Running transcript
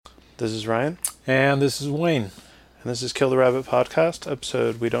This is Ryan. And this is Wayne. And this is Kill the Rabbit Podcast,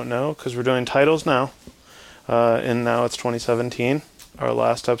 episode we don't know, because we're doing titles now. And now it's 2017. Our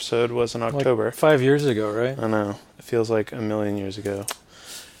last episode was in October. Like 5 years ago, right? I know. It feels like a million years ago.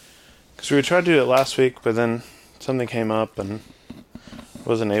 Because we tried to do it last week, but then something came up and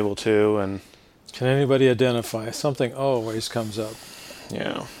wasn't able to. And can anybody identify? Something always comes up.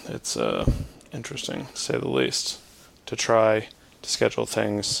 Yeah, it's interesting, to say the least, to try to schedule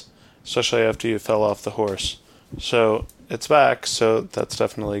things, especially after you fell off the horse. So it's back, so that's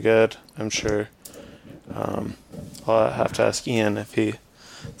definitely good, I'm sure. I'll have to ask Ian if he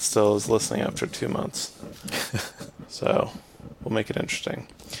still is listening after 2 months. So we'll make it interesting.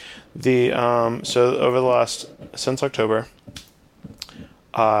 So over since October,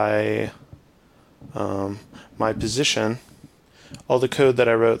 my position, all the code that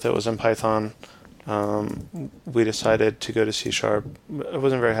I wrote that was in Python, we decided to go to C#. I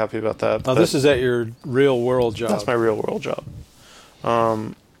wasn't very happy about that. Now, this is at your real world job. That's my real world job.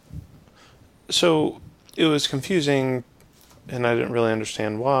 So it was confusing, and I didn't really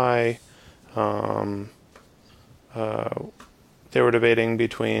understand why. They were debating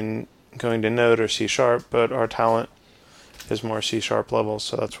between going to Node or C#, but our talent is more C# level,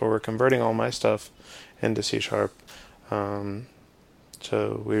 so that's where we're converting all my stuff into C#.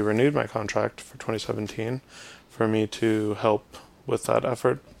 So we renewed my contract for 2017 for me to help with that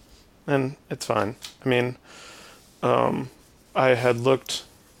effort, and it's fine. I mean, I had looked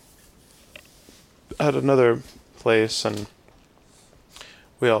at another place, and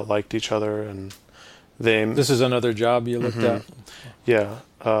we all liked each other, and This is another job you looked at? Yeah.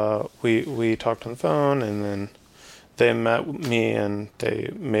 We talked on the phone, and then they met me, and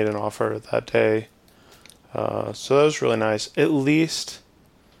they made an offer that day. So that was really nice. At least,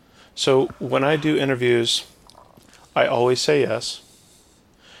 so when I do interviews, I always say yes.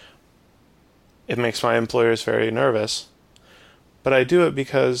 It makes my employers very nervous, but I do it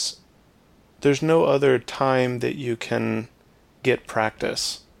because there's no other time that you can get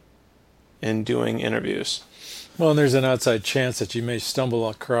practice in doing interviews. Well, and there's an outside chance that you may stumble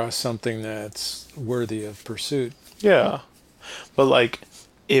across something that's worthy of pursuit. Yeah. But like,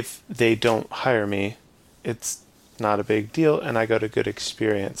 if they don't hire me, it's not a big deal, and I got a good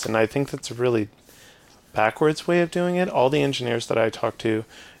experience. And I think that's a really backwards way of doing it. All the engineers that I talk to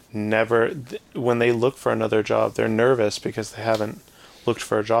when they look for another job, they're nervous because they haven't looked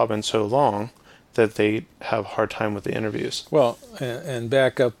for a job in so long that they have a hard time with the interviews. Well, and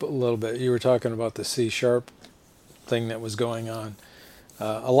back up a little bit. You were talking about the C# thing that was going on.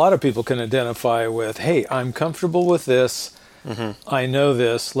 A lot of people can identify with, hey, I'm comfortable with this. Mm-hmm. I know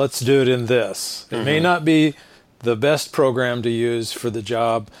this. Let's do it in this. It may not be the best program to use for the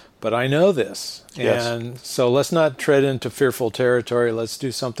job, but I know this. Yes. And so let's not tread into fearful territory. Let's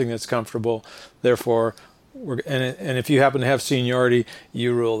do something that's comfortable. Therefore, and if you happen to have seniority,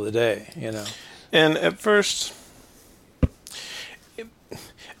 you rule the day, you know. And at first,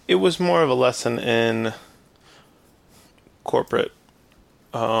 it was more of a lesson in corporate,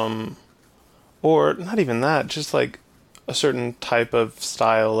 or not even that, just like a certain type of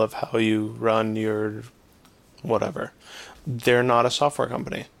style of how you run your whatever. They're not a software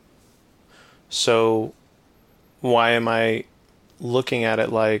company. So why am I looking at it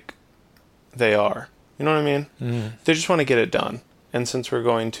like they are? You know what I mean? Mm-hmm. They just want to get it done. And since we're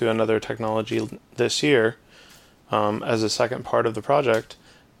going to another technology this year, as a second part of the project,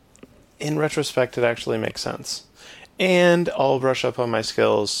 in retrospect, it actually makes sense. And I'll brush up on my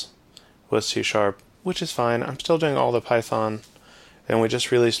skills with C#, which is fine. I'm still doing all the Python, and we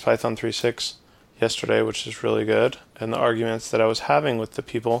just released Python 3.6 yesterday, which is really good. And the arguments that I was having with the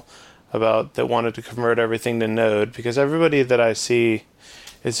people about that wanted to convert everything to Node, because everybody that I see,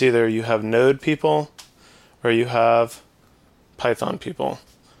 it's either you have Node people or you have Python people.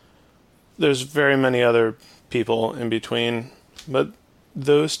 There's very many other people in between, but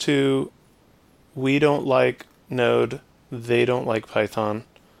those two, we don't like Node, they don't like Python.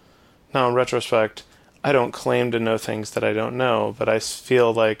 Now, in retrospect, I don't claim to know things that I don't know, but I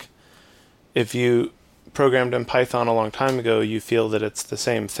feel like if you programmed in Python a long time ago, you feel that it's the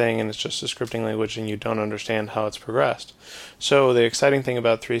same thing and it's just a scripting language and you don't understand how it's progressed. So the exciting thing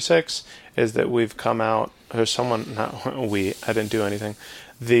about 3.6 is that we've come out, or someone, not we, I didn't do anything.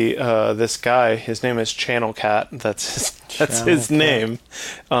 This guy, his name is Channel Cat. That's his name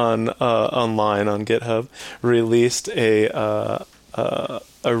online on GitHub. Released a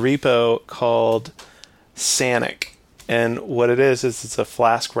repo called Sanic, and what it is it's a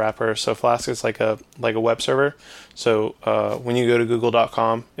Flask wrapper. So Flask is like a web server. So when you go to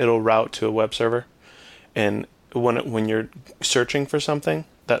google.com, it'll route to a web server, and when you're searching for something,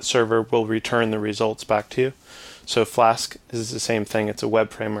 that server will return the results back to you. So Flask is the same thing. It's a web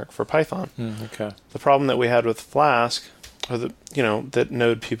framework for Python. Okay. The problem that we had with Flask, or that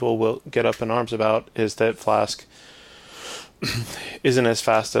Node people will get up in arms about, is that Flask isn't as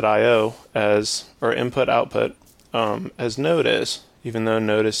fast at I/O as, or input output, as Node is. Even though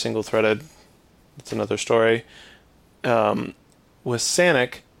Node is single threaded, that's another story. With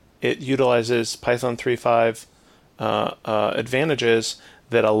Sanic, it utilizes Python 3.5 advantages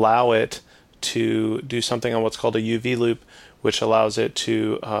that allow it to do something on what's called a UV loop, which allows it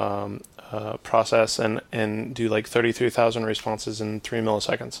to process and do like 33,000 responses in 3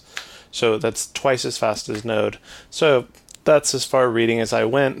 milliseconds. So that's twice as fast as Node. So that's as far reading as I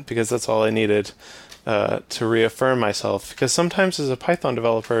went, because that's all I needed to reaffirm myself. Because sometimes as a Python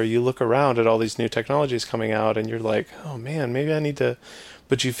developer, you look around at all these new technologies coming out and you're like, oh man, maybe I need to...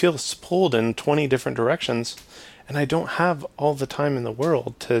 But you feel pulled in 20 different directions, and I don't have all the time in the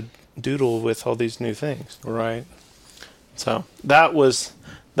world to doodle with all these new things. Right. So that was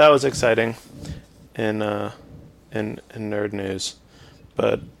exciting in nerd news.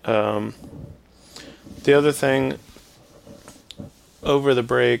 But the other thing over the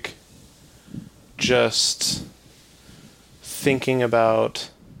break, just thinking about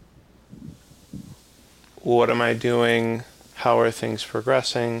what am I doing, how are things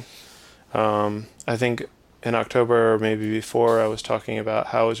progressing. I think in October or maybe before, I was talking about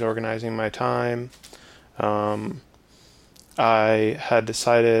how I was organizing my time. I had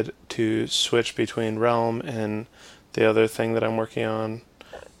decided to switch between Realm and the other thing that I'm working on,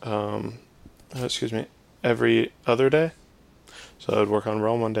 every other day. So I would work on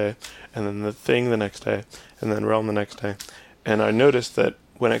Realm one day, and then the thing the next day, and then Realm the next day. And I noticed that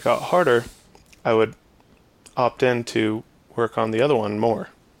when it got harder, I would opt in to work on the other one more.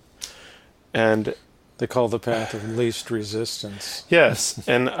 And they call the path of least resistance. Yes,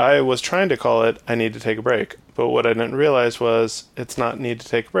 and I was trying to call it I need to take a break. But what I didn't realize was it's not need to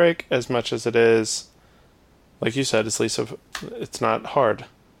take a break as much as it is, like you said, it's not hard.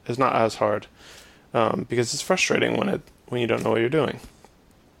 It's not as hard. Because it's frustrating when you don't know what you're doing.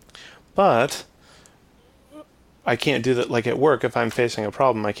 But I can't do that. Like at work, if I'm facing a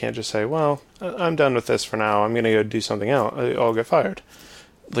problem, I can't just say, well, I'm done with this for now. I'm going to go do something else. I'll get fired.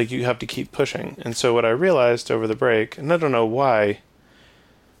 Like, you have to keep pushing. And so what I realized over the break, and I don't know why,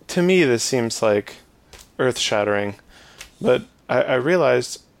 to me this seems like earth-shattering, but I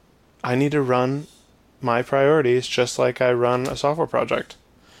realized I need to run my priorities just like I run a software project.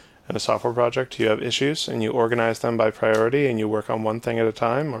 In a software project, you have issues, and you organize them by priority, and you work on one thing at a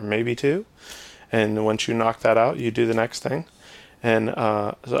time, or maybe two. And once you knock that out, you do the next thing. And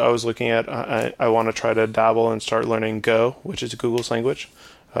so I was looking at, I want to try to dabble and start learning Go, which is Google's language,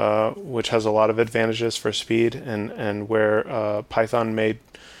 which has a lot of advantages for speed, and where Python may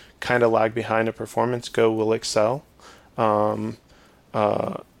kind of lag behind in performance, Go will excel. Then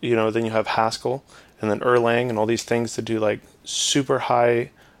you have Haskell, and then Erlang, and all these things that do like super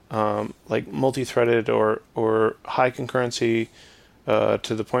high, like multi-threaded or high concurrency,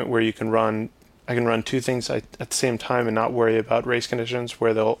 to the point where I can run two things at the same time and not worry about race conditions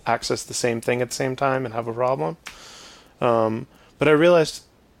where they'll access the same thing at the same time and have a problem. But I realized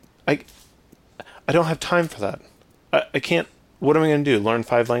I don't have time for that. I can't. What am I going to do? Learn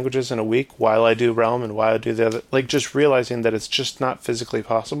 5 languages in a week while I do Realm and while I do the other? Like, just realizing that it's just not physically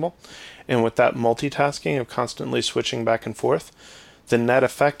possible. And with that multitasking of constantly switching back and forth, the net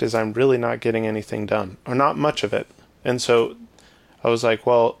effect is I'm really not getting anything done, or not much of it. And so I was like,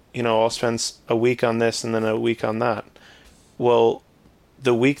 well, I'll spend a week on this and then a week on that. Well,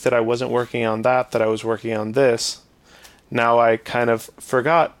 the week that I wasn't working on that I was working on this, now I kind of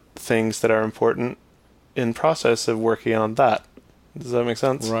forgot things that are important in process of working on that. Does that make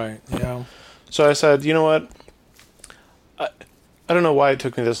sense? Right, yeah. So I said, you know what? I don't know why it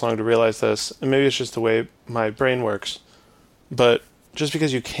took me this long to realize this, and maybe it's just the way my brain works, but just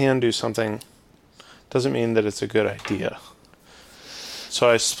because you can do something doesn't mean that it's a good idea. So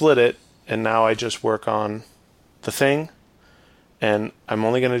I split it, and now I just work on the thing, and I'm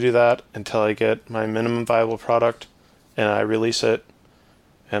only going to do that until I get my minimum viable product, and I release it,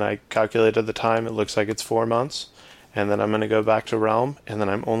 and I calculated the time. It looks like it's 4 months, and then I'm going to go back to Realm, and then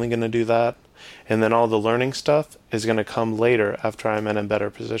I'm only going to do that, and then all the learning stuff is going to come later after I'm in a better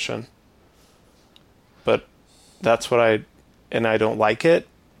position. But that's what I don't like it,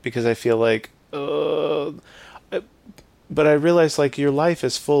 because I feel like, but I realize, like, your life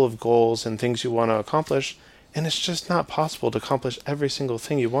is full of goals and things you want to accomplish, and it's just not possible to accomplish every single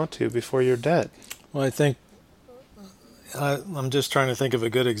thing you want to before you're dead. Well, I think I'm just trying to think of a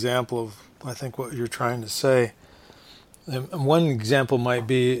good example of, I think, what you're trying to say. And one example might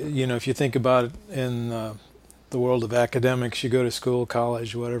be, if you think about it in the world of academics, you go to school,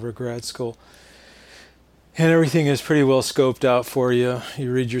 college, whatever, grad school, and everything is pretty well scoped out for you.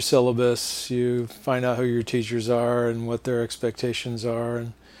 You read your syllabus, you find out who your teachers are and what their expectations are,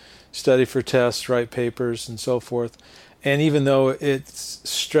 and study for tests, write papers, and so forth. And even though it's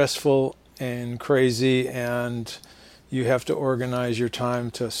stressful and crazy and you have to organize your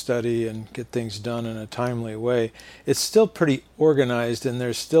time to study and get things done in a timely way, it's still pretty organized, and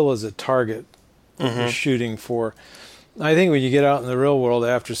there still is a target that you're shooting for. I think when you get out in the real world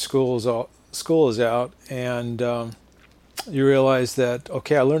after school is out, and you realize that,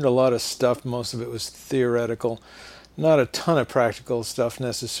 okay, I learned a lot of stuff. Most of it was theoretical, not a ton of practical stuff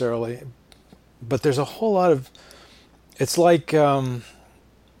necessarily, but there's a whole lot of, it's like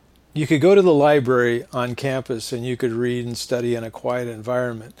you could go to the library on campus and you could read and study in a quiet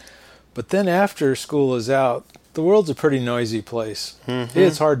environment. But then after school is out, the world's a pretty noisy place.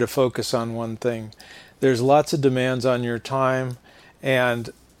 It's hard to focus on one thing. There's lots of demands on your time, and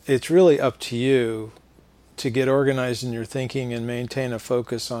it's really up to you to get organized in your thinking and maintain a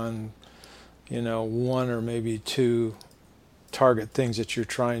focus on, one or maybe two target things that you're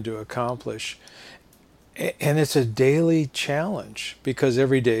trying to accomplish. And it's a daily challenge because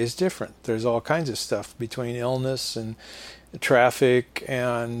every day is different. There's all kinds of stuff between illness and traffic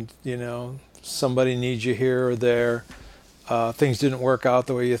and, somebody needs you here or there. Things didn't work out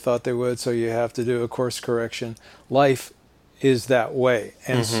the way you thought they would, so you have to do a course correction. Life is that way.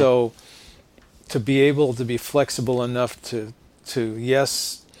 And so to be able to be flexible enough to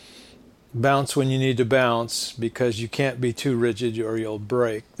yes, bounce when you need to bounce, because you can't be too rigid or you'll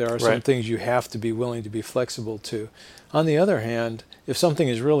break. There are some things you have to be willing to be flexible to. On the other hand, if something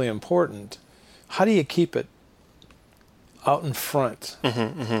is really important, how do you keep it out in front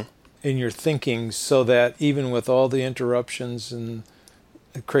in your thinking so that even with all the interruptions and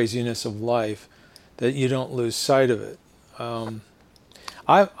the craziness of life, that you don't lose sight of it?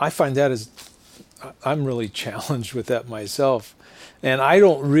 I find that I'm really challenged with that myself. And I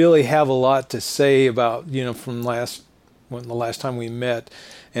don't really have a lot to say about, from the last time we met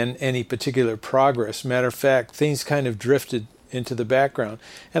and any particular progress. Matter of fact, things kind of drifted into the background.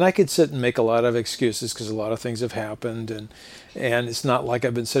 And I could sit and make a lot of excuses because a lot of things have happened. And it's not like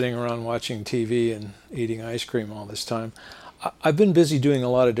I've been sitting around watching TV and eating ice cream all this time. I've been busy doing a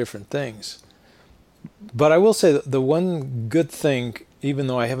lot of different things. But I will say that the one good thing, even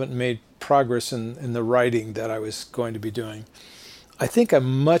though I haven't made progress in the writing that I was going to be doing, I think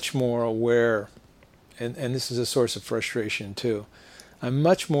I'm much more aware, and this is a source of frustration too, I'm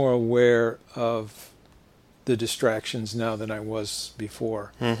much more aware of the distractions now than I was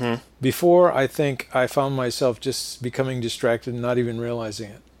before. Before, I think I found myself just becoming distracted and not even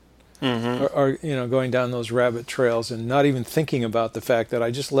realizing it. Or going down those rabbit trails and not even thinking about the fact that I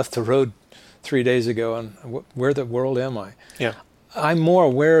just left the road 3 days ago and where the world am I? Yeah. I'm more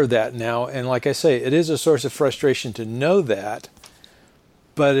aware of that now, and like I say, it is a source of frustration to know that,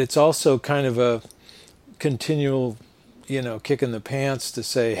 but it's also kind of a continual, kick in the pants to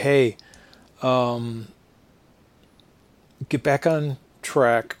say, hey, get back on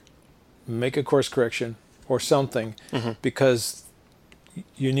track, make a course correction or something, because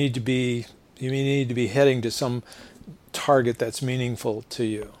you need to be heading to some target that's meaningful to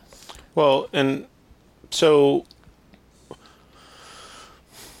you. Well, and so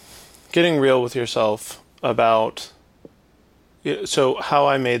getting real with yourself about, so how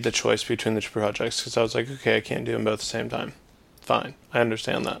I made the choice between the two projects, because I was like, okay, I can't do them both at the same time. Fine, I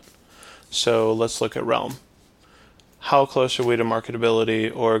understand that. So let's look at Realm. How close are we to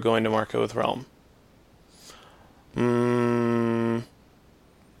marketability or going to market with Realm?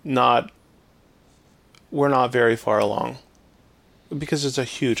 We're not very far along because it's a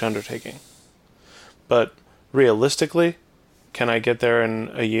huge undertaking. But realistically, can I get there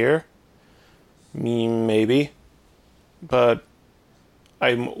in a year? Maybe. But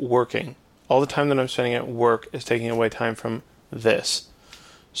I'm working. All the time that I'm spending at work is taking away time from this.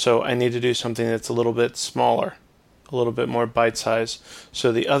 So I need to do something that's a little bit smaller, a little bit more bite-sized.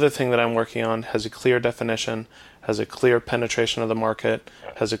 So the other thing that I'm working on has a clear definition, has a clear penetration of the market,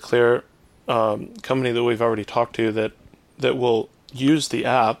 has a clear company that we've already talked to that will use the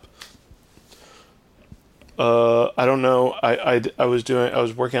app. I don't know. I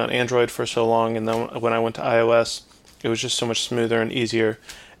was working on Android for so long, and then when I went to iOS, it was just so much smoother and easier.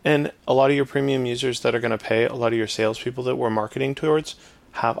 And a lot of your premium users that are going to pay, a lot of your salespeople that we're marketing towards,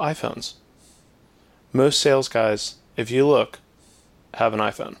 have iPhones. Most sales guys, if you look, have an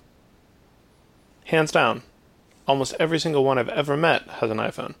iPhone. Hands down. Almost every single one I've ever met has an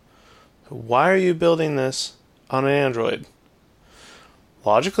iPhone. Why are you building this on an Android.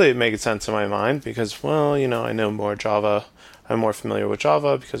 Logically, it makes sense in my mind because, well, I know more Java. I'm more familiar with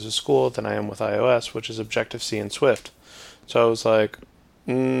Java because of school than I am with iOS, which is Objective-C and Swift. So I was like,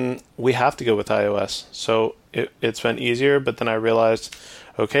 we have to go with iOS. So it's been easier, but then I realized,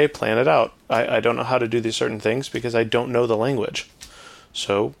 okay, plan it out. I don't know how to do these certain things because I don't know the language.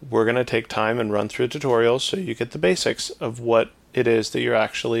 So we're going to take time and run through tutorials so you get the basics of what it is that you're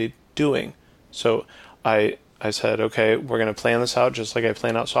actually doing. So I said, okay, we're going to plan this out just like I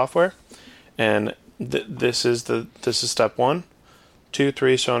plan out software. And this is step 1, 2,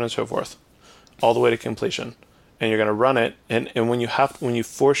 3, so on and so forth, all the way to completion. And you're going to run it. And when you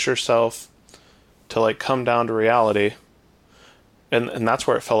force yourself to like come down to reality, and that's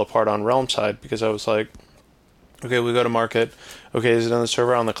where it fell apart on Realm side, because I was like, okay, we go to market. Okay, is it on the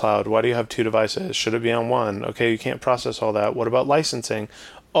server or on the cloud? Why do you have 2 devices? Should it be on one? Okay, you can't process all that. What about licensing?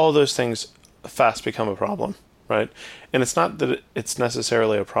 All those things fast become a problem, right? And it's not that it's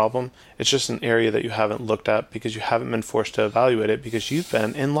necessarily a problem. It's just an area that you haven't looked at because you haven't been forced to evaluate it because you've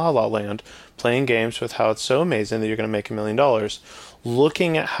been in La La Land playing games with how it's so amazing that you're going to make $1 million.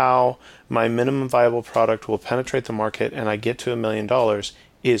 Looking at how my minimum viable product will penetrate the market and I get to $1 million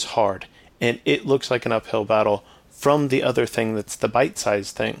is hard. And it looks like an uphill battle from the other thing that's the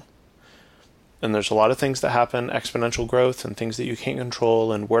bite-sized thing. And there's a lot of things that happen, exponential growth and things that you can't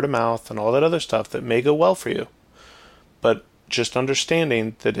control and word of mouth and all that other stuff that may go well for you. But just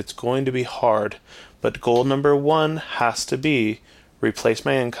understanding that it's going to be hard. But goal number 1 has to be replace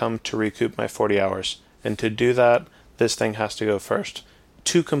my income to recoup my 40 hours. And to do that, this thing has to go first.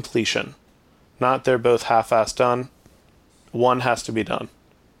 To completion. Not they're both half-assed done. One has to be done.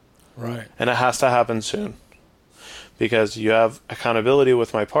 Right. And it has to happen soon. Because you have accountability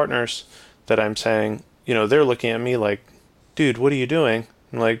with my partners that I'm saying, they're looking at me like, dude, what are you doing?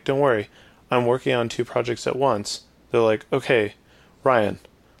 I'm like, don't worry. I'm working on 2 projects at once. They're like, okay, Ryan,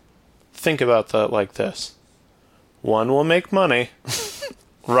 think about that like this. One will make money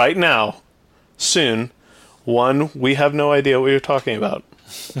right now, soon. One, we have no idea what you're talking about.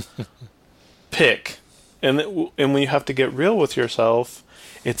 Pick. And when you have to get real with yourself,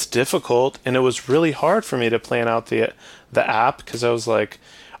 it's difficult, and it was really hard for me to plan out the app because I was like,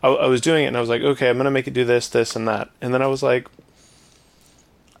 I was doing it, and I was like, okay, I'm going to make it do this, this, and that. And then I was like,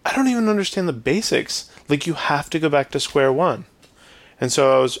 I don't even understand the basics. Like, you have to go back to square one. And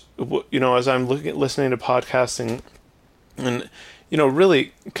so I was, as I'm listening to podcasting and,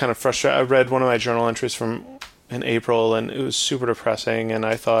 really kind of frustrated. I read one of my journal entries from in April, and it was super depressing, and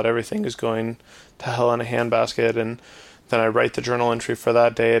I thought everything is going to hell in a handbasket, and then I write the journal entry for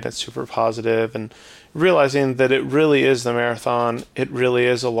that day, and it's super positive, and realizing that it really is the marathon, it really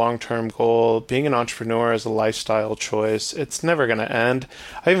is a long-term goal. Being an entrepreneur is a lifestyle choice. It's never going to end.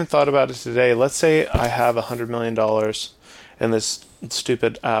 I even thought about it today. Let's say I have $100 million, and this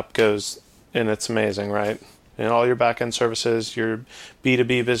stupid app goes, and it's amazing, right? And all your back-end services, your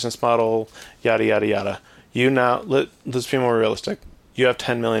B2B business model, yada, yada, yada. Let's be more realistic. You have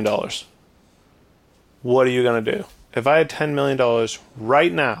 $10 million. What are you going to do? If I had $10 million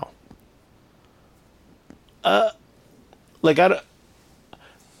right now,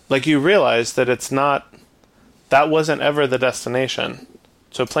 you realize that that wasn't ever the destination.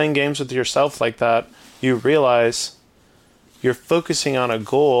 So playing games with yourself like that, you realize you're focusing on a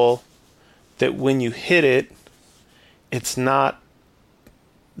goal that when you hit it, it's not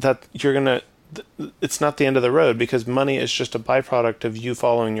that it's not the end of the road, because money is just a byproduct of you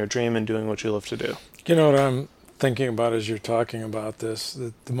following your dream and doing what you love to do. You know what I'm thinking about as you're talking about this?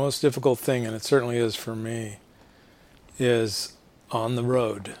 The most difficult thing, and it certainly is for me, is on the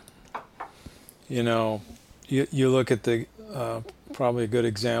road. You look at the probably a good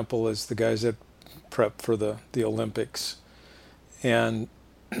example is the guys that prep for the Olympics, and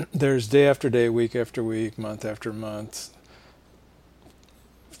there's day after day, week after week, month after month.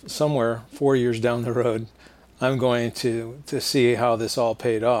 Somewhere 4 years down the road, I'm going to see how this all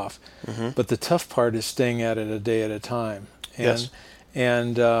paid off. Mm-hmm. But the tough part is staying at it a day at a time. And, yes.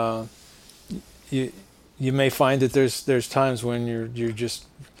 And you may find that there's times when you're just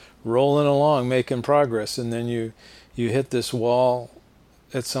rolling along, making progress, and then you hit this wall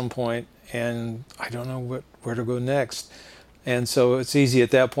at some point, and I don't know where to go next. And so it's easy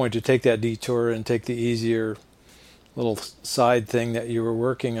at that point to take that detour and take the easier little side thing that you were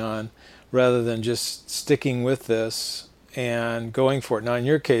working on, rather than just sticking with this and going for it. Now, in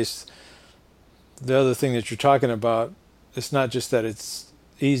your case, the other thing that you're talking about, it's not just that it's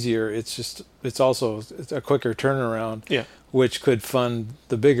easier, it's also a quicker turnaround, yeah, which could fund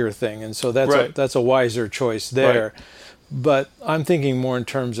the bigger thing. And so that's right. that's a wiser choice there. Right. But I'm thinking more in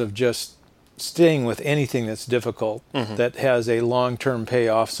terms of just staying with anything that's difficult, that has a long-term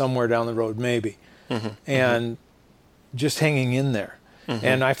payoff somewhere down the road, maybe, and just hanging in there.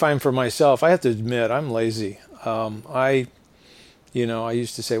 And I find for myself, I have to admit, I'm lazy. I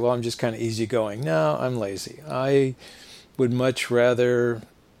used to say, well, I'm just kind of easygoing. No, I'm lazy. I would much rather,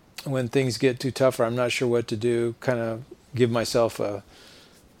 when things get too tough or I'm not sure what to do, kind of give myself a,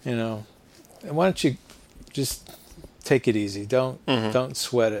 why don't you just take it easy? Don't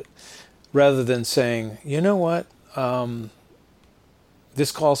sweat it. Rather than saying, you know what,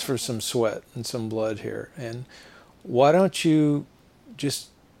 this calls for some sweat and some blood here. And why don't you just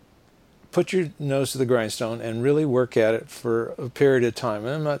put your nose to the grindstone and really work at it for a period of time.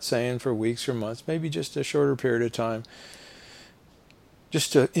 And I'm not saying for weeks or months, maybe just a shorter period of time,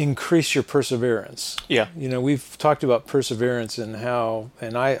 just to increase your perseverance. Yeah. We've talked about perseverance and how,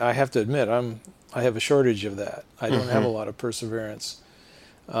 and I have to admit, I have a shortage of that. I don't have a lot of perseverance.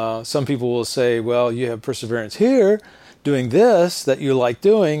 Some people will say, well, you have perseverance here doing this that you like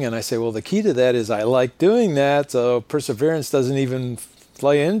doing. And I say, well, the key to that is I like doing that. So perseverance doesn't even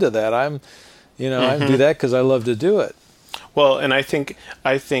play into that. I do that because I love to do it. Well, and I think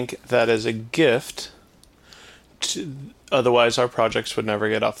that is a gift. Otherwise, our projects would never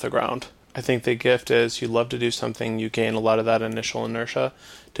get off the ground. I think the gift is you love to do something, you gain a lot of that initial inertia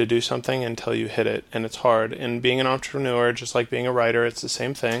to do something until you hit it, and it's hard. And being an entrepreneur, just like being a writer, it's the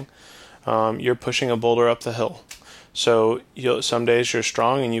same thing. You're pushing a boulder up the hill. So some days you're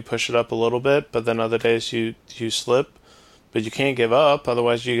strong and you push it up a little bit, but then other days you slip, but you can't give up,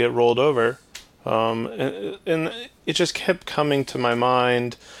 otherwise you get rolled over. And it just kept coming to my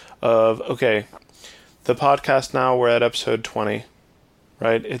mind of, okay, the podcast now, we're at episode 20,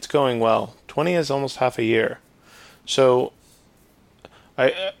 right? It's going well. 20 is almost half a year. So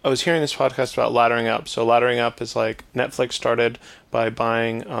I was hearing this podcast about laddering up. So laddering up is like Netflix started by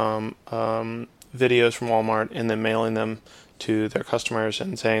buying videos from Walmart and then mailing them to their customers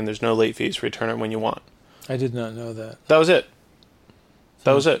and saying there's no late fees, return it when you want. I did not know that. That was it.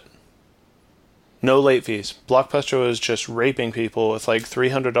 That was it. No late fees. Blockbuster was just raping people with like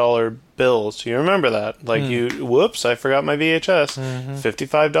 $300 bills. You remember that? Like whoops, I forgot my VHS.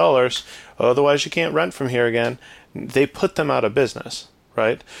 $55. Otherwise you can't rent from here again. They put them out of business,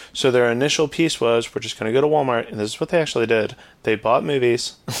 right? So their initial piece was, we're just going to go to Walmart, and this is what they actually did. They bought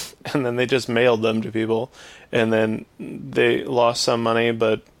movies, and then they just mailed them to people, and then they lost some money,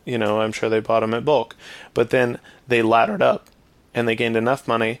 but, I'm sure they bought them at bulk. But then they laddered up, and they gained enough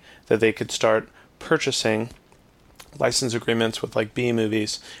money that they could start purchasing license agreements with like B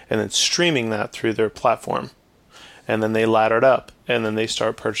movies and then streaming that through their platform. And then they laddered up, and then they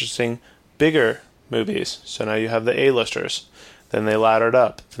start purchasing bigger movies. So now you have the A-listers. Then they laddered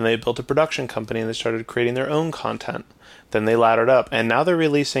up. Then they built a production company and they started creating their own content. Then they laddered up. And now they're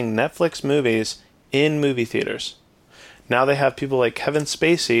releasing Netflix movies in movie theaters. Now they have people like Kevin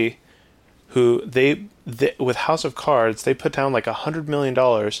Spacey, who they with House of Cards, they put down like $100 million,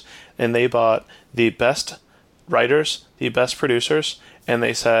 and they bought the best writers, the best producers, and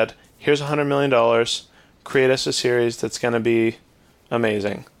they said, here's $100 million, create us a series that's going to be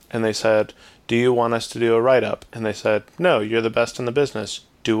amazing. And they said, do you want us to do a write-up? And they said, no, you're the best in the business.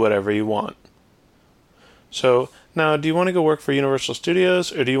 Do whatever you want. So now, do you want to go work for Universal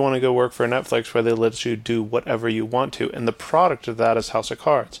Studios, or do you want to go work for Netflix where they let you do whatever you want to? And the product of that is House of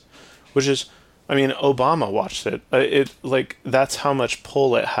Cards, which is, Obama watched it. That's how much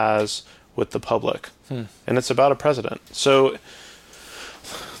pull it has with the public. And it's about a president. So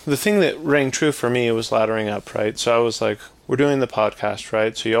the thing that rang true for me was laddering up, right? So I was like, we're doing the podcast,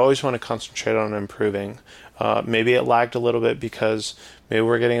 right? So you always want to concentrate on improving. Maybe it lagged a little bit because maybe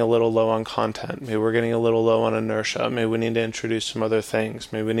we're getting a little low on content. Maybe we're getting a little low on inertia. Maybe we need to introduce some other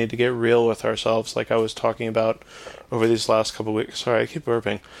things. Maybe we need to get real with ourselves, like I was talking about over these last couple of weeks. Sorry, I keep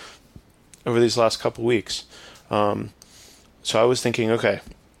burping. Over these last couple of weeks. So I was thinking, okay,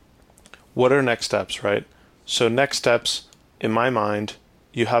 what are next steps, right? So next steps, in my mind,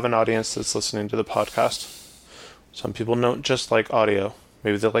 you have an audience that's listening to the podcast. Some people don't just like audio.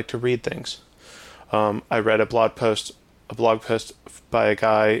 Maybe they like to read things. I read a blog post by a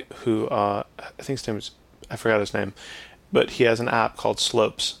guy who, I think his name is, I forgot his name, but he has an app called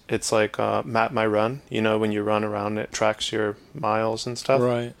Slopes. It's like Map My Run. When you run around, it tracks your miles and stuff.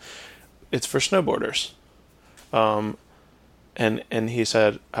 Right. It's for snowboarders. And he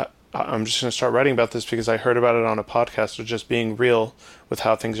said, I'm just going to start writing about this because I heard about it on a podcast of just being real with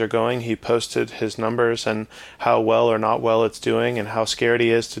how things are going. He posted his numbers and how well or not well it's doing and how scared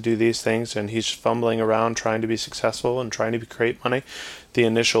he is to do these things. And he's fumbling around trying to be successful and trying to create money. The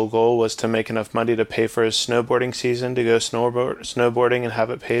initial goal was to make enough money to pay for his snowboarding season, to go snowboarding and have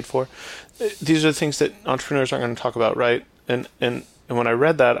it paid for. These are things that entrepreneurs aren't going to talk about, right? And when I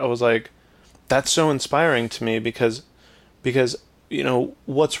read that, I was like, that's so inspiring to me because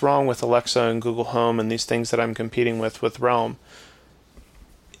what's wrong with Alexa and Google Home and these things that I'm competing with Realm?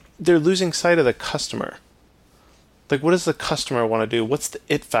 They're losing sight of the customer. Like, what does the customer want to do? What's the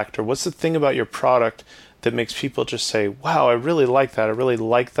it factor? What's the thing about your product that makes people just say, wow, I really like that. I really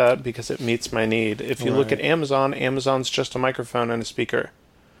like that because it meets my need. If you look at Amazon, Amazon's just a microphone and a speaker.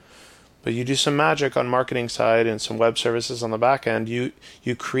 But you do some magic on marketing side and some web services on the back end, you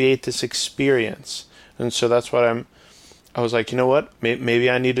create this experience. And so that's what I was like, you know what? Maybe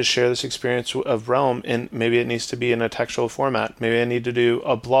I need to share this experience of Realm, and maybe it needs to be in a textual format. Maybe I need to do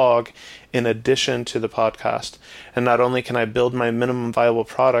a blog in addition to the podcast. And not only can I build my minimum viable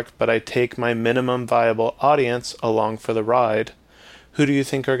product, but I take my minimum viable audience along for the ride. Who do you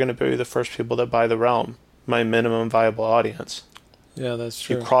think are going to be the first people that buy the Realm? My minimum viable audience. Yeah, that's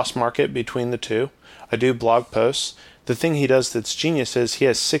true. You cross-market between the two. I do blog posts. The thing he does that's genius is he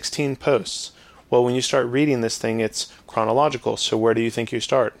has 16 posts. Well, when you start reading this thing, it's chronological. So where do you think you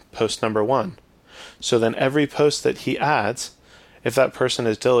start? Post number 1. So then every post that he adds, if that person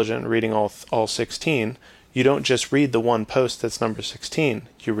is diligent reading all 16, you don't just read the one post that's number 16.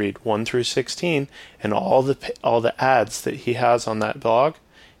 You read 1 through 16, and all the ads that he has on that blog,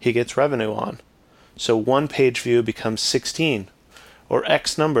 he gets revenue on. So one page view becomes 16, or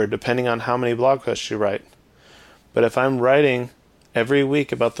X number, depending on how many blog posts you write. But if I'm writing every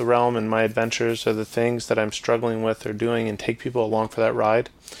week about the Realm and my adventures or the things that I'm struggling with or doing and take people along for that ride.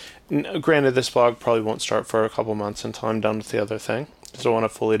 Granted, this blog probably won't start for a couple months until I'm done with the other thing, because I want to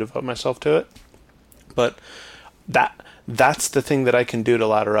fully devote myself to it. But that's the thing that I can do to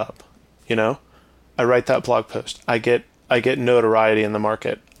ladder up. I write that blog post. I get notoriety in the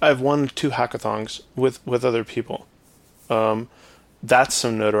market. I've won 2 hackathons with other people. That's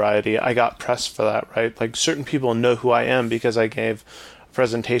some notoriety. I got press for that, right? Like, certain people know who I am because I gave a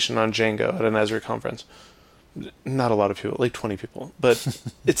presentation on Django at an Esri conference. Not a lot of people, like 20 people, but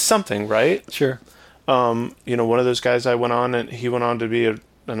it's something, right? Sure. One of those guys I went on, and he went on to be an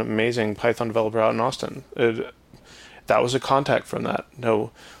amazing Python developer out in Austin. That was a contact from that. No,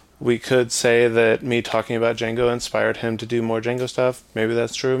 we could say that me talking about Django inspired him to do more Django stuff. Maybe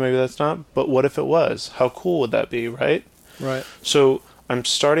that's true, maybe that's not. But what if it was? How cool would that be, right? Right. So I'm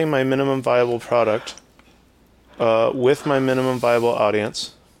starting my minimum viable product with my minimum viable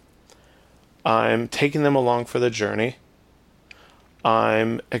audience. I'm taking them along for the journey.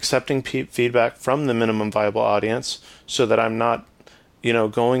 I'm accepting feedback from the minimum viable audience so that I'm not,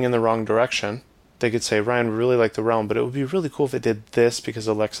 going in the wrong direction. They could say, Ryan, we really like the Realm, but it would be really cool if it did this because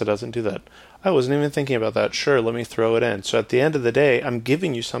Alexa doesn't do that. I wasn't even thinking about that. Sure, let me throw it in. So at the end of the day, I'm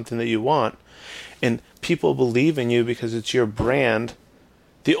giving you something that you want. And people believe in you because it's your brand.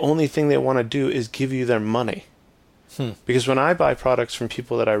 The only thing they want to do is give you their money. Because when I buy products from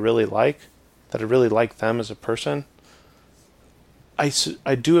people that I really like them as a person, I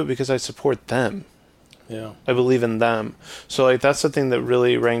do it because I support them. Yeah. I believe in them. So that's the thing that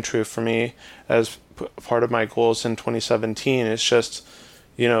really rang true for me as part of my goals in 2017 is just,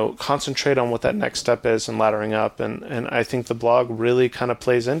 concentrate on what that next step is and laddering up. And I think the blog really kind of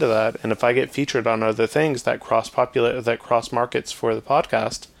plays into that. And if I get featured on other things that cross markets for the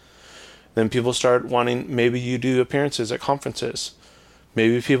podcast, then people start wanting, maybe you do appearances at conferences.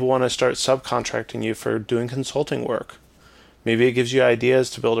 Maybe people want to start subcontracting you for doing consulting work. Maybe it gives you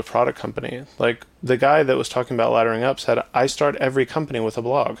ideas to build a product company. Like the guy that was talking about laddering up said, I start every company with a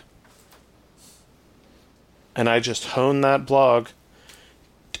blog. And I just hone that blog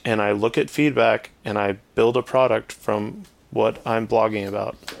and I look at feedback and I build a product from what I'm blogging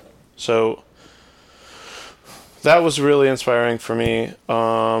about. So that was really inspiring for me.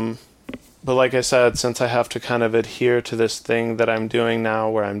 But like I said, since I have to kind of adhere to this thing that I'm doing now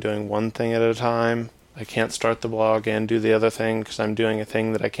where I'm doing one thing at a time, I can't start the blog and do the other thing because I'm doing a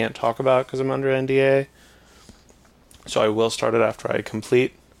thing that I can't talk about because I'm under NDA. So I will start it after I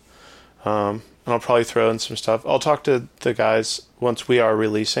complete. And I'll probably throw in some stuff. I'll talk to the guys once we are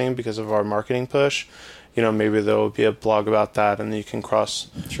releasing because of our marketing push. Maybe there will be a blog about that and you can cross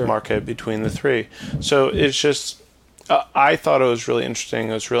market between the 3. So it's just, I thought it was really interesting.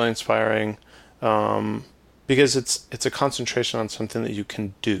 It was really inspiring because it's a concentration on something that you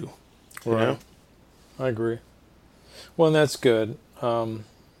can do. Right. I agree. Well, and that's good.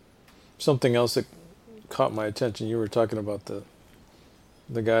 something else that caught my attention. You were talking about the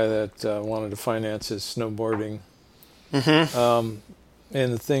guy that wanted to finance his snowboarding. Mm-hmm.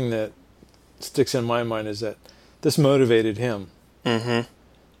 And the thing that sticks in my mind is that this motivated him. Mm-hmm.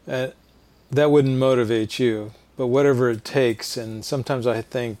 And that wouldn't motivate you, but whatever it takes. And sometimes I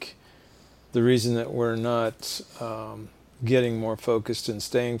think the reason that we're not getting more focused and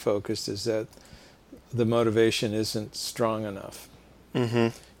staying focused is that the motivation isn't strong enough.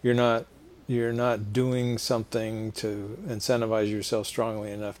 Mm-hmm. You're not doing something to incentivize yourself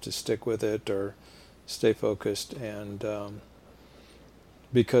strongly enough to stick with it or stay focused. And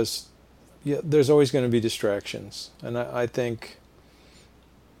because there's always going to be distractions. And I think,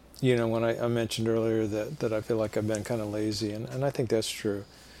 when I mentioned earlier that I feel like I've been kind of lazy, and I think that's true.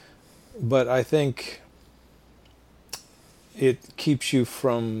 But I think it keeps you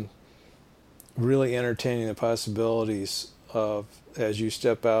from really entertaining the possibilities of, as you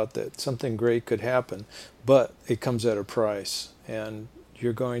step out, that something great could happen, but it comes at a price. And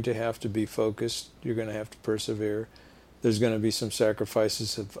you're going to have to be focused. You're going to have to persevere. There's going to be some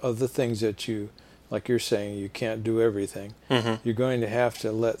sacrifices of other things that you, like you're saying, you can't do everything. Mm-hmm. You're going to have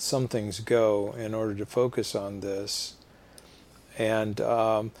to let some things go in order to focus on this. And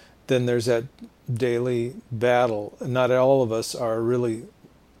then there's that daily battle. Not all of us are really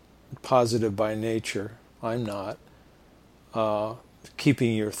positive by nature. I'm not.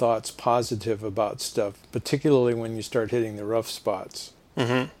 Keeping your thoughts positive about stuff, particularly when you start hitting the rough spots.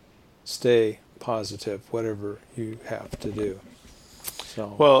 Mm-hmm. Stay positive, whatever you have to do.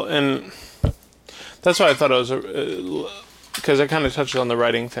 So. Well, and that's why I thought it was because I kind of touched on the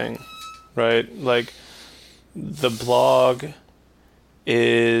writing thing, right? Like, the blog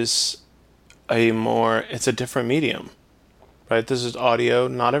is it's a different medium, right? This is audio.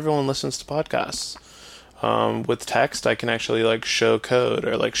 Not everyone listens to podcasts. With text, I can actually show code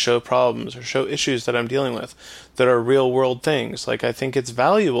or show problems or show issues that I'm dealing with that are real world things. I think it's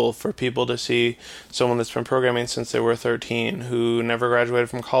valuable for people to see someone that's been programming since they were 13, who never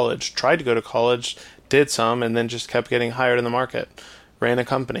graduated from college, tried to go to college, did some, and then just kept getting hired in the market, ran a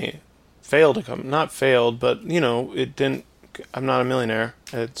company, not failed, but it didn't. I'm not a millionaire,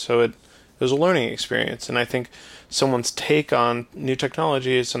 so it was a learning experience. And I think someone's take on new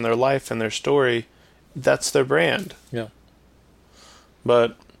technologies and their life and their story, that's their brand. Yeah.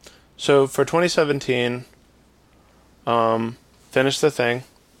 But so for 2017, finish the thing,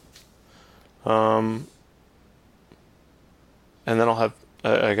 and then I'll have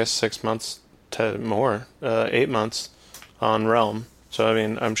I guess 6 months to more, 8 months on Realm. So I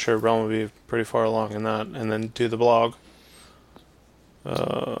mean, I'm sure Realm will be pretty far along in that, and then do the blog,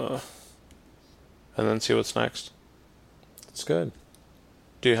 and then see what's next. It's good.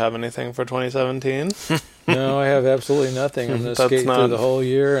 Do you have anything for 2017? No, I have absolutely nothing. I'm going to skate through the whole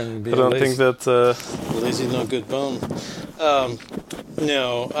year and be I don't think that's... lazy, no good bone.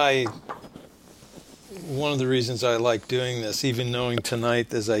 No, one of the reasons I like doing this, even knowing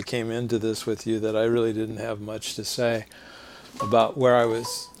tonight as I came into this with you that I really didn't have much to say about where I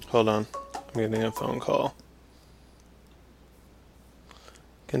was... Hold on. I'm getting a phone call.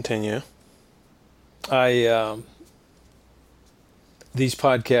 Continue. These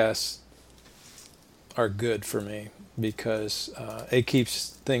podcasts are good for me because it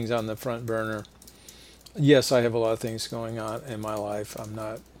keeps things on the front burner. Yes, I have a lot of things going on in my life. I'm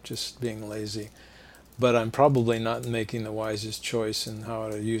not just being lazy, but I'm probably not making the wisest choice in how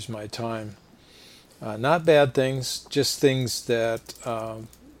to use my time. Not bad things, just things that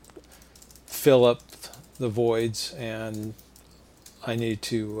fill up the voids, and I need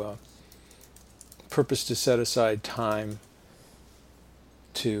to purpose to set aside time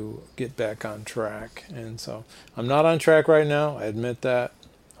to get back on track. And so I'm not on track right now, I admit that.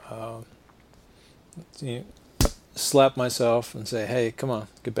 Slap myself and say, hey, come on,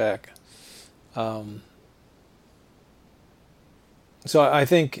 get back. So I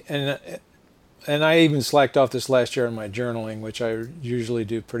think, and I even slacked off this last year on my journaling, which I usually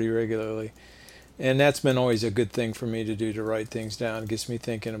do pretty regularly. And that's been always a good thing for me to do, to write things down. It gets me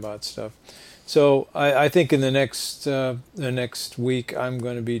thinking about stuff. So I think in the next week, I'm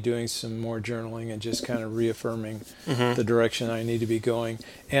going to be doing some more journaling and just kind of reaffirming the direction I need to be going,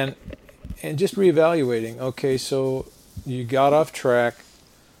 and just reevaluating. Okay, so you got off track.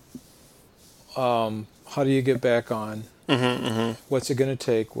 How do you get back on? What's it going to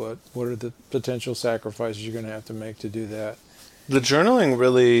take? What are the potential sacrifices you're going to have to make to do that? The journaling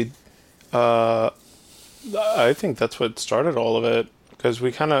really, I think that's what started all of it, because I'm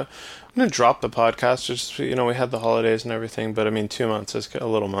going to drop the podcast, just, we had the holidays and everything, but I mean, 2 months is a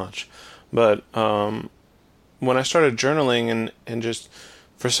little much. But when I started journaling and just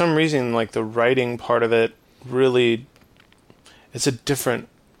for some reason, like the writing part of it really, it's a different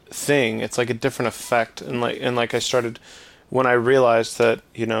thing. It's like a different effect. And like I started, when I realized that,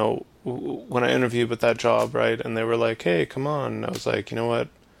 you know, when I interviewed with that job, right, and they were like, hey, come on. And I was like, you know what?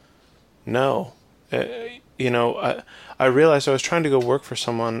 No. You know, I realized I was trying to go work for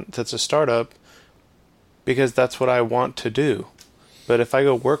someone that's a startup because that's what I want to do. But if I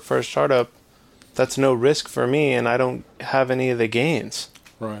go work for a startup, that's no risk for me, and I don't have any of the gains.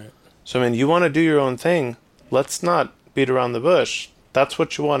 Right. So, I mean, you want to do your own thing. Let's not beat around the bush. That's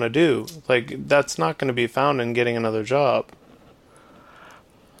what you want to do. Like, that's not going to be found in getting another job.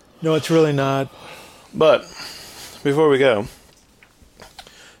 No, it's really not. But before we go,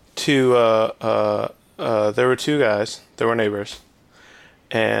 there were two guys. They were neighbors,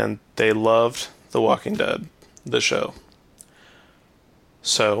 and they loved The Walking Dead, the show.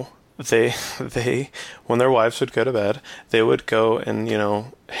 So they when their wives would go to bed, they would go and, you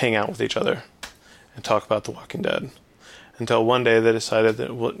know, hang out with each other and talk about The Walking Dead. Until one day they decided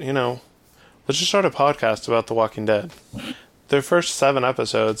that, well, you know, let's just start a podcast about The Walking Dead. Their first 7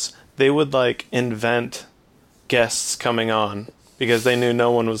 episodes, they would like invent guests coming on because they knew no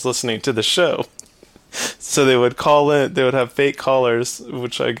one was listening to the show. So they would call in, they would have fake callers,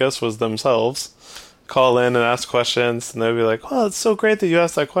 which I guess was themselves, call in and ask questions, and they'd be like, "Oh, it's so great that you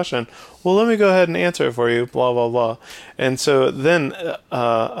asked that question. Well, let me go ahead and answer it for you." Blah blah blah. And so then,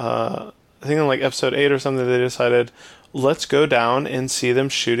 I think in like episode 8 or something, they decided, let's go down and see them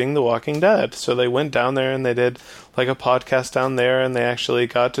shooting The Walking Dead. So they went down there and they did like a podcast down there, and they actually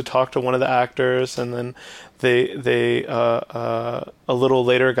got to talk to one of the actors, and then they a little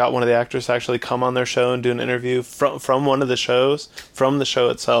later got one of the actors to actually come on their show and do an interview from one of the shows, from the show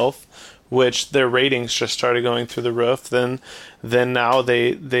itself, which their ratings just started going through the roof. Then now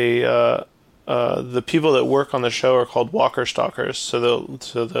the people that work on the show are called walker stalkers. So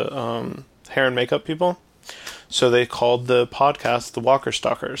the hair and makeup people. So they called the podcast the Walker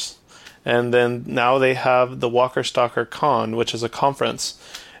Stalkers. And then now they have the Walker Stalker Con, which is a conference.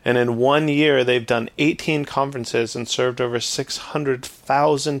 And in 1 year, they've done 18 conferences and served over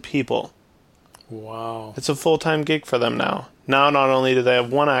 600,000 people. Wow. It's a full-time gig for them now. Now, not only do they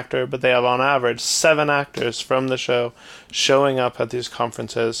have 1 actor, but they have on average 7 actors from the show showing up at these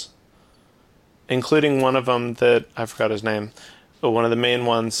conferences, including one of them that, I forgot his name, but one of the main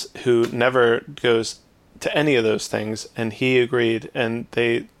ones who never goes to any of those things, and he agreed, and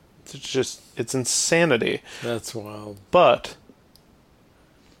it's insanity. That's wild. But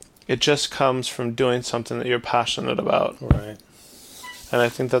it just comes from doing something that you're passionate about. Right. And I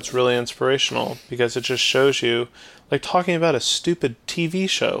think that's really inspirational, because it just shows you, like talking about a stupid TV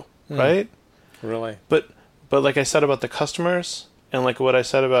show, right? Really? But like I said about the customers, and like what I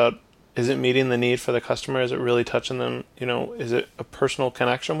said about, is it meeting the need for the customer? Is it really touching them? You know, is it a personal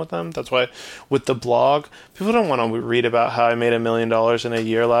connection with them? That's why with the blog, people don't want to read about how I made $1 million in a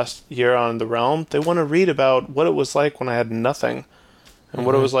year last year on The Realm. They want to read about what it was like when I had nothing, and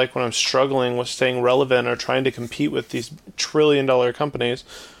what it was like when I'm struggling with staying relevant or trying to compete with these trillion-dollar companies.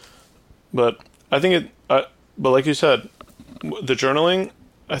 But I think but like you said, the journaling,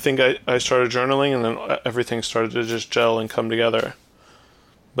 I think I started journaling, and then everything started to just gel and come together.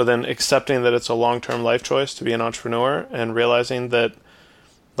 But then accepting that it's a long-term life choice to be an entrepreneur, and realizing that,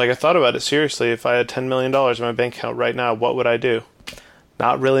 like, I thought about it seriously. If I had $10 million in my bank account right now, what would I do?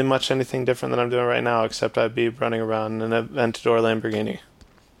 Not really much anything different than I'm doing right now, except I'd be running around in an Aventador Lamborghini.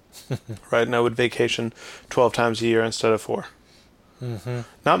 Right? And I would vacation 12 times a year instead of 4.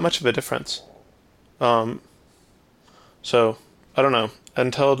 Not much of a difference. So, I don't know.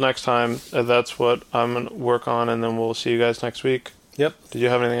 Until next time, that's what I'm going to work on, and then we'll see you guys next week. Yep. Did you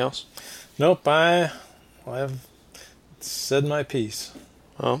have anything else? Nope. I've said my piece.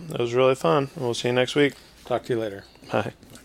 Well, it was really fun. We'll see you next week. Talk to you later. Bye.